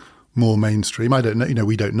look more mainstream. I don't know.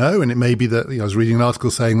 We don't know. And it may be that I was reading an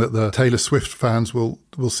article saying that the Taylor Swift fans will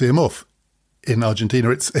see him off in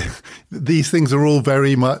Argentina. These things are all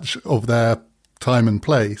very much of their time and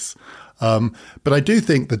place. But I do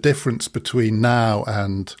think the difference between now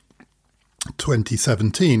and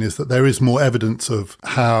 2017 is that there is more evidence of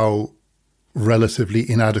how relatively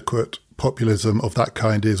inadequate populism of that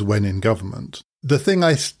kind is when in government. The thing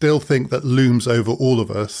I still think that looms over all of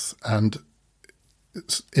us, and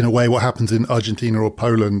it's, in a way what happens in Argentina or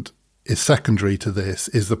Poland is secondary to this,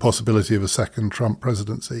 is the possibility of a second Trump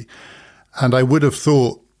presidency. And I would have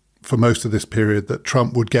thought for most of this period that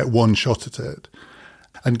Trump would get one shot at it.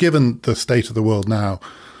 And given the state of the world now,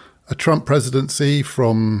 a Trump presidency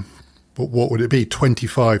from, what would it be,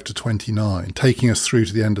 25 to 29, taking us through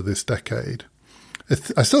to the end of this decade.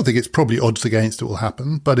 I still think it's probably odds against it will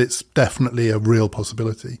happen, but it's definitely a real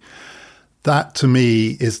possibility. That, to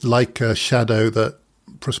me, is like a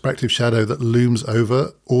prospective shadow that looms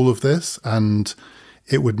over all of this, and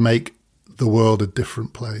it would make the world a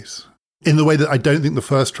different place. In the way that I don't think the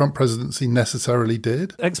first Trump presidency necessarily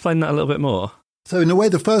did. Explain that a little bit more. So in a way,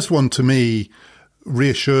 the first one, to me,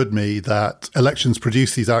 reassured me that elections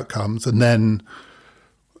produce these outcomes, and then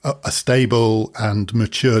a stable and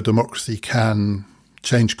mature democracy can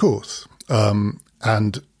change course.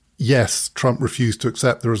 And yes, Trump refused to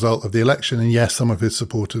accept the result of the election, and yes, some of his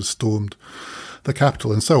supporters stormed the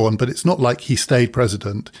Capitol and so on, but it's not like he stayed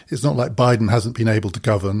president. It's not like Biden hasn't been able to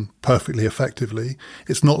govern perfectly effectively.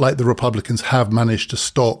 It's not like the Republicans have managed to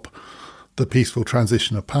stop the peaceful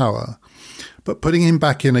transition of power. But putting him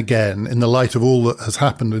back in again, in the light of all that has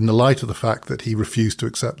happened, in the light of the fact that he refused to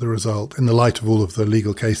accept the result, in the light of all of the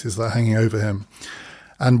legal cases that are hanging over him,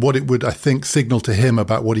 and what it would, I think, signal to him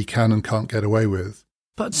about what he can and can't get away with.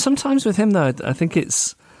 But sometimes with him, though, I think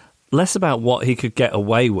it's less about what he could get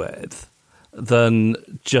away with than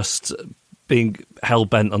just being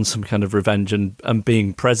hell-bent on some kind of revenge and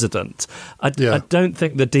being president. I don't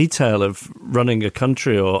think the detail of running a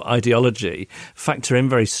country or ideology factor in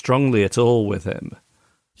very strongly at all with him.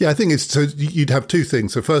 Yeah, I think so you'd have two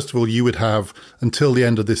things. So first of all, you would have until the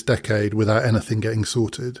end of this decade without anything getting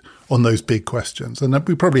sorted on those big questions. And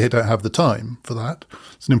we probably don't have the time for that.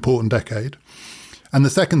 It's an important decade. And the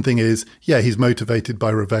second thing is, yeah, he's motivated by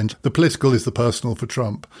revenge. The political is the personal for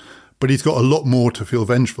Trump, but he's got a lot more to feel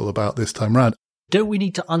vengeful about this time round. Don't we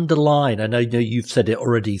need to underline, I know you've said it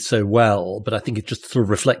already so well, but I think it just sort of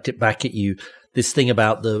reflect it back at you, this thing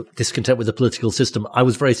about the discontent with the political system. I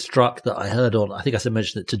was very struck that I heard I think I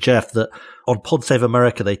mentioned it to Jeff, that on Pod Save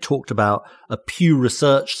America, they talked about a Pew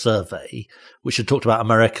Research survey, which had talked about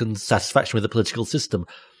Americans' satisfaction with the political system.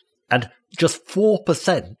 And just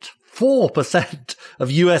 4% of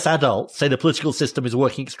US adults say the political system is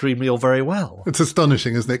working extremely or very well. It's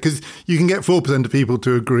astonishing, isn't it? Because you can get 4% of people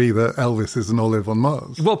to agree that Elvis is an olive on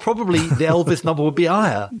Mars. Well, probably the Elvis number would be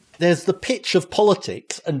higher. There's the pitch of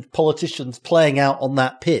politics and politicians playing out on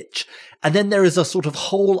that pitch. And then there is a sort of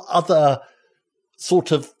whole other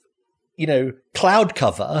sort of, cloud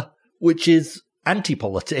cover, which is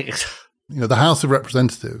anti-politics. The House of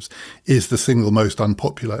Representatives is the single most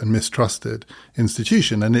unpopular and mistrusted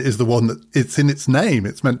institution, and it is the one that it's in its name.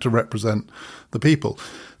 It's meant to represent the people.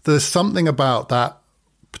 There's something about that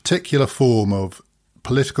particular form of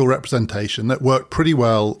political representation that worked pretty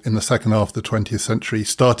well in the second half of the 20th century,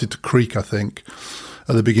 started to creak, I think,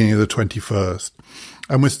 at the beginning of the 21st.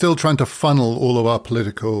 And we're still trying to funnel all of our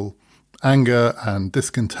political anger and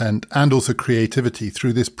discontent and also creativity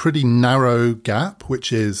through this pretty narrow gap,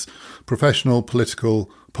 which is professional political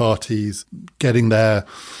parties getting their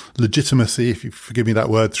legitimacy, if you forgive me that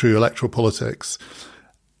word, through electoral politics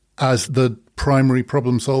as the primary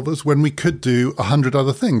problem solvers, when we could do 100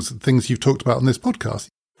 other things you've talked about on this podcast.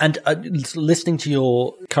 And listening to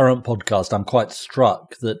your current podcast, I'm quite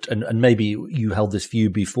struck that, and maybe you held this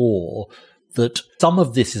view before, that some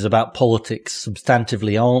of this is about politics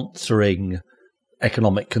substantively answering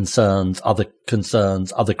economic concerns,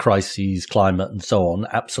 other crises, climate and so on,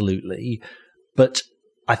 absolutely. But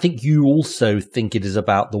I think you also think it is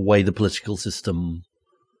about the way the political system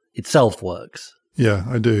itself works. Yeah,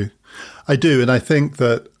 I do. And I think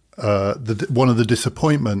that one of the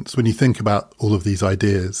disappointments when you think about all of these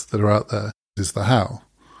ideas that are out there is the how.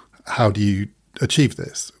 How do you achieve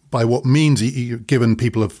this? By what means, given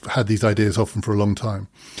people have had these ideas often for a long time.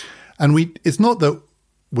 And it's not that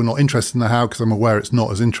we're not interested in the how, because I'm aware it's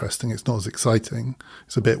not as interesting, it's not as exciting.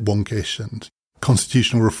 It's a bit wonkish, and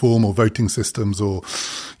constitutional reform or voting systems or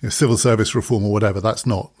civil service reform or whatever, that's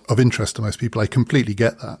not of interest to most people. I completely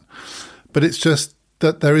get that. But it's just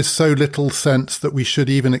that there is so little sense that we should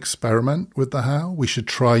even experiment with the how. We should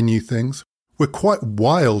try new things. We're quite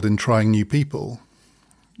wild in trying new people,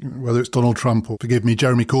 whether it's Donald Trump or, forgive me,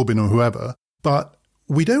 Jeremy Corbyn or whoever. But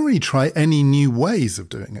we don't really try any new ways of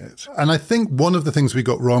doing it. And I think one of the things we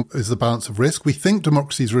got wrong is the balance of risk. We think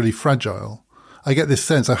democracy is really fragile. I get this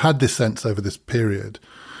sense, I've had this sense over this period,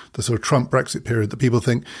 the sort of Trump-Brexit period, that people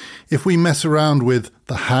think if we mess around with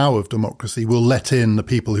the how of democracy, we'll let in the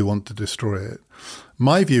people who want to destroy it.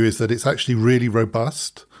 My view is that it's actually really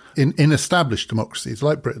robust. In established democracies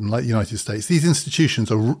like Britain, like the United States, these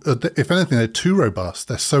institutions are, if anything, they're too robust.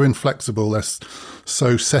 They're so inflexible. They're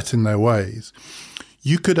so set in their ways.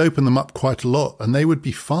 You could open them up quite a lot and they would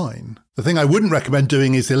be fine. The thing I wouldn't recommend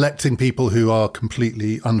doing is electing people who are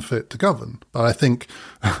completely unfit to govern. But I think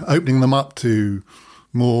opening them up to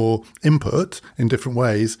more input in different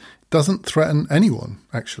ways doesn't threaten anyone,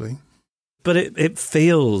 actually. But it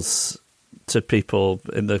feels to people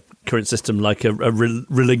in the current system like a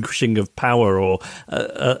relinquishing of power or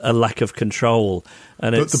a lack of control.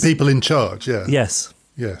 And But the people in charge, yeah. Yes.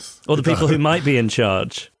 Yes. Or the people who might be in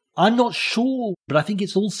charge. I'm not sure, but I think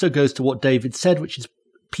it also goes to what David said, which is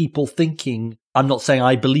people thinking, I'm not saying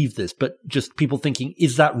I believe this, but just people thinking,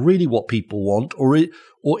 is that really what people want? Or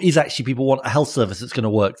is actually people want a health service that's going to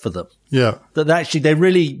work for them? Yeah. That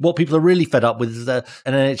actually what people are really fed up with is an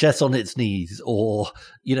NHS on its knees or,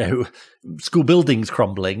 school buildings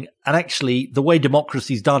crumbling. And actually the way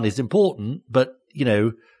democracy's done is important, but,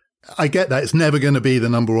 I get that. It's never going to be the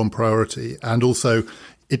number one priority. And also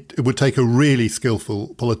it would take a really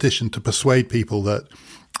skillful politician to persuade people that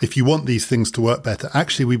if you want these things to work better,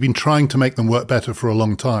 actually, we've been trying to make them work better for a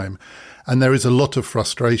long time. And there is a lot of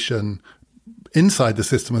frustration inside the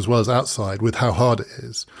system as well as outside with how hard it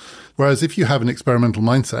is. Whereas if you have an experimental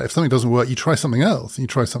mindset, if something doesn't work, you try something else and you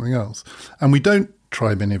try something else. And we don't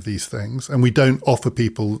try many of these things. And we don't offer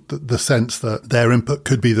people the sense that their input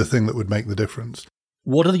could be the thing that would make the difference.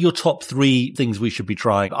 What are your top 3 things we should be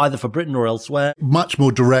trying, either for Britain or elsewhere? Much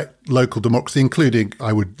more direct local democracy, including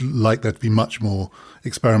I would like there to be much more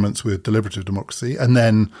experiments with deliberative democracy. And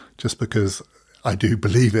then, just because I do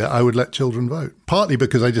believe it, I would let children vote. Partly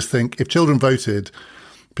because I just think if children voted,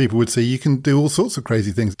 people would see you can do all sorts of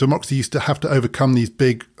crazy things. Democracy used to have to overcome these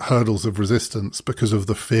big hurdles of resistance because of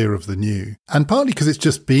the fear of the new. And partly because it's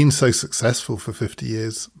just been so successful for 50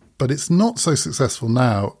 years. But it's not so successful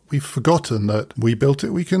now. We've forgotten that we built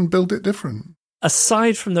it, we can build it different.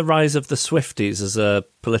 Aside from the rise of the Swifties as a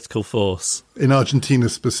political force. In Argentina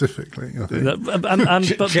specifically, I think.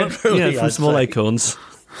 From small acorns.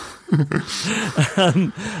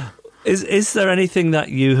 Is there anything that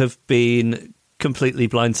you have been completely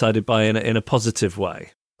blindsided by in a positive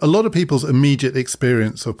way? A lot of people's immediate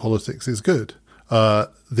experience of politics is good.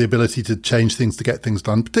 The ability to change things, to get things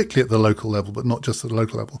done, particularly at the local level, but not just at the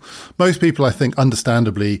local level. Most people, I think,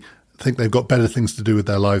 understandably think they've got better things to do with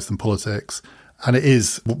their lives than politics. And it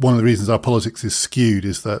is one of the reasons our politics is skewed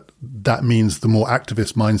is that means the more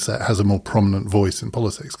activist mindset has a more prominent voice in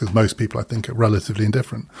politics, because most people, I think, are relatively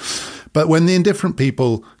indifferent. But when the indifferent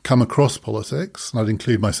people come across politics, and I'd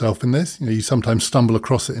include myself in this, you sometimes stumble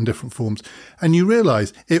across it in different forms, and you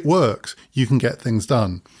realise it works, you can get things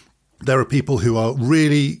done. There are people who are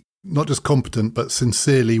really not just competent, but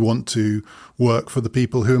sincerely want to work for the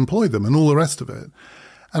people who employ them and all the rest of it.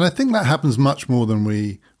 And I think that happens much more than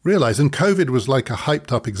we realise. And COVID was like a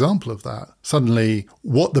hyped up example of that. Suddenly,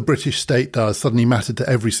 what the British state does suddenly mattered to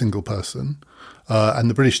every single person. And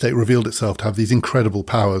the British state revealed itself to have these incredible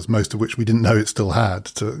powers, most of which we didn't know it still had,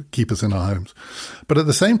 to keep us in our homes. But at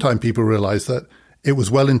the same time, people realised that it was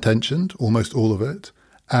well-intentioned, almost all of it,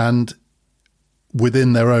 and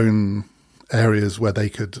within their own areas where they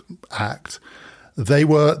could act, they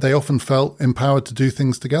often felt empowered to do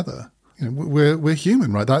things together. We're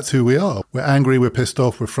human, right? That's who we are. We're angry, we're pissed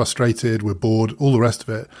off, we're frustrated, we're bored, all the rest of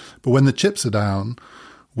it. But when the chips are down,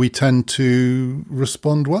 we tend to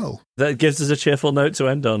respond well. That gives us a cheerful note to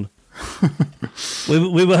end on.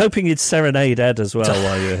 we were hoping you'd serenade Ed as well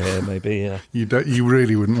while you're here, maybe. Yeah. You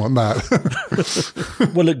really wouldn't want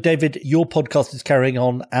that. Well, look, David, your podcast is carrying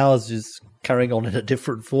on. Ours is carrying on in a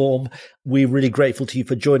different form. We're really grateful to you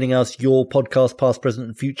for joining us. Your podcast, Past, Present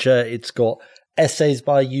and Future, it's got essays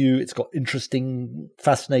by you. It's got interesting,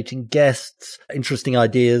 fascinating guests, interesting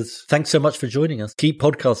ideas. Thanks so much for joining us. Keep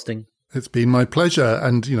podcasting. It's been my pleasure.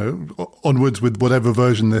 And, onwards with whatever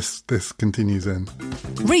version this continues in.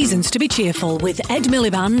 Reasons to be Cheerful with Ed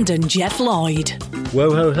Miliband and Jeff Lloyd.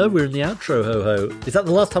 Whoa, ho, ho. We're in the outro, ho, ho. Is that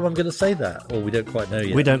the last time I'm going to say that? Or we don't quite know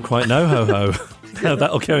yet? We don't quite know, ho, ho. No,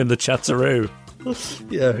 that'll go in the chatteroo.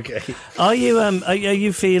 Yeah, okay. Are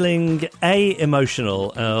you feeling A,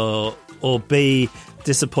 emotional, or B,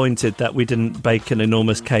 disappointed that we didn't bake an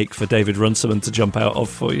enormous cake for David Runciman to jump out of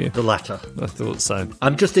for you? The latter. I thought so.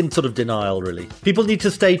 I'm just in sort of denial, really. People need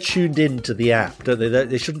to stay tuned in to the app, don't they?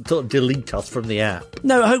 They shouldn't sort of delete us from the app.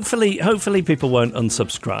 No, hopefully people won't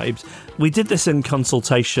unsubscribe. We did this in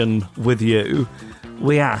consultation with you.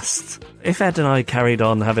 We asked, if Ed and I carried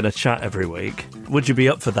on having a chat every week, would you be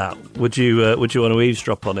up for that? Would you want to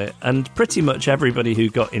eavesdrop on it? And pretty much everybody who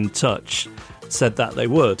got in touch said that they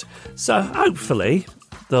would. So hopefully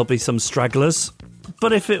there'll be some stragglers.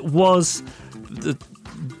 But if it was the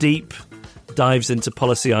deep dives into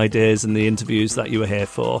policy ideas and the interviews that you were here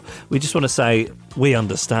for, we just want to say we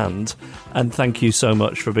understand and thank you so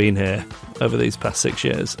much for being here over these past 6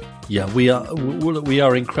 years. Yeah, we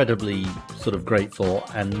are incredibly sort of grateful,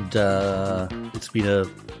 and it's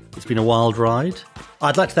been a wild ride.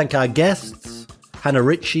 I'd like to thank our guests, Hannah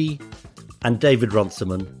Ritchie and David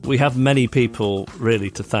Runciman. We have many people really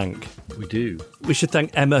to thank. We do. We should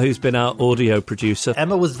thank Emma, who's been our audio producer.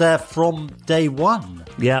 Emma was there from day one.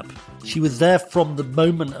 Yep. She was there from the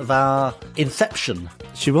moment of our inception.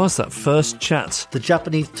 She was, that first chat. The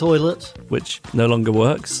Japanese toilet. Which no longer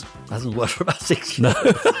works. Hasn't worked for about 6 years.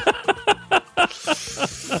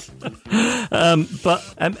 No.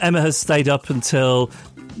 But Emma has stayed up until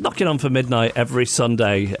knocking on for midnight every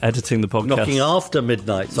Sunday, editing the podcast. Knocking after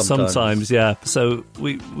midnight sometimes. Sometimes, yeah. So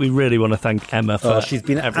we really want to thank Emma for she's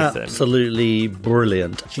been everything. Absolutely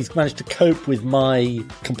brilliant. She's managed to cope with my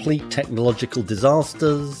complete technological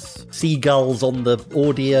disasters, seagulls on the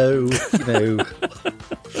audio,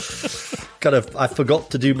 kind of, I forgot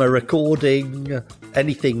to do my recording,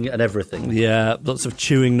 anything and everything. Yeah, lots of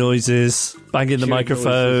chewing noises, banging the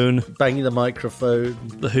microphone.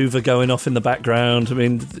 The Hoover going off in the background. I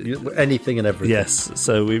mean, anything and everything. Yes,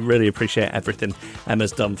 so we really appreciate everything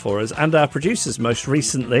Emma's done for us. And our producers, most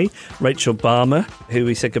recently, Rachel Barmer, who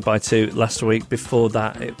we said goodbye to last week. Before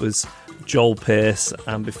that, it was Joel Pearce,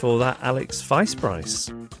 and before that, Alex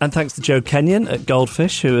Feisbrice. And thanks to Joe Kenyon at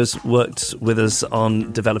Goldfish, who has worked with us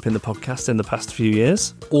on developing the podcast in the past few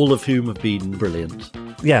years. All of whom have been brilliant.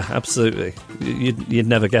 Yeah, absolutely. You'd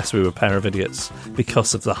never guess we were a pair of idiots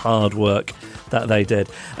because of the hard work that they did.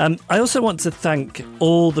 I also want to thank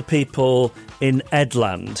all the people in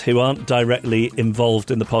Edland who aren't directly involved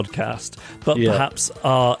in the podcast, but perhaps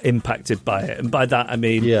are impacted by it. And by that, I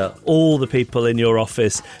mean all the people in your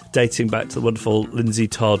office, dating back to the wonderful Lindsay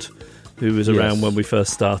Todd, who was around when we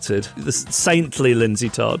first started. The saintly Lindsay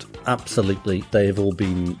Todd. Absolutely. They have all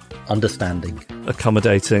been understanding.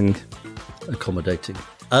 Accommodating.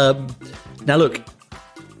 Now look,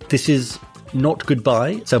 this is not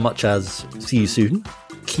goodbye so much as see you soon.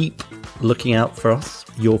 Keep looking out for us.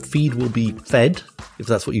 Your feed will be fed, if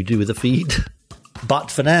that's what you do with a feed.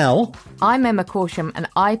 But for now... I'm Emma Corsham and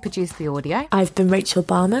I produce the audio. I've been Rachel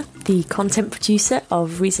Barmer, the content producer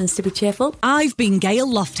of Reasons to be Cheerful. I've been Gail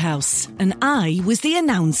Lofthouse and I was the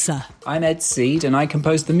announcer. I'm Ed Seed and I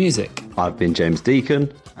composed the music. I've been James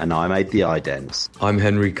Deacon and I made the idents. I'm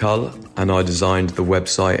Henry Cull and I designed the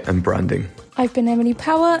website and branding. I've been Emily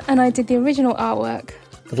Power and I did the original artwork.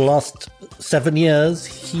 For the last 7 years,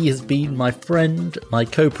 he has been my friend, my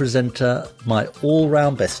co-presenter, my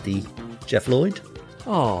all-round bestie, Jeff Lloyd.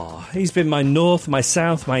 Oh, he's been my north, my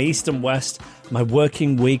south, my east and west, my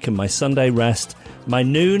working week and my Sunday rest, my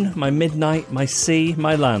noon, my midnight, my sea,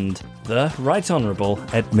 my land. The Right Honourable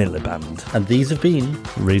Ed Miliband. And these have been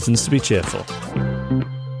Reasons to be Cheerful.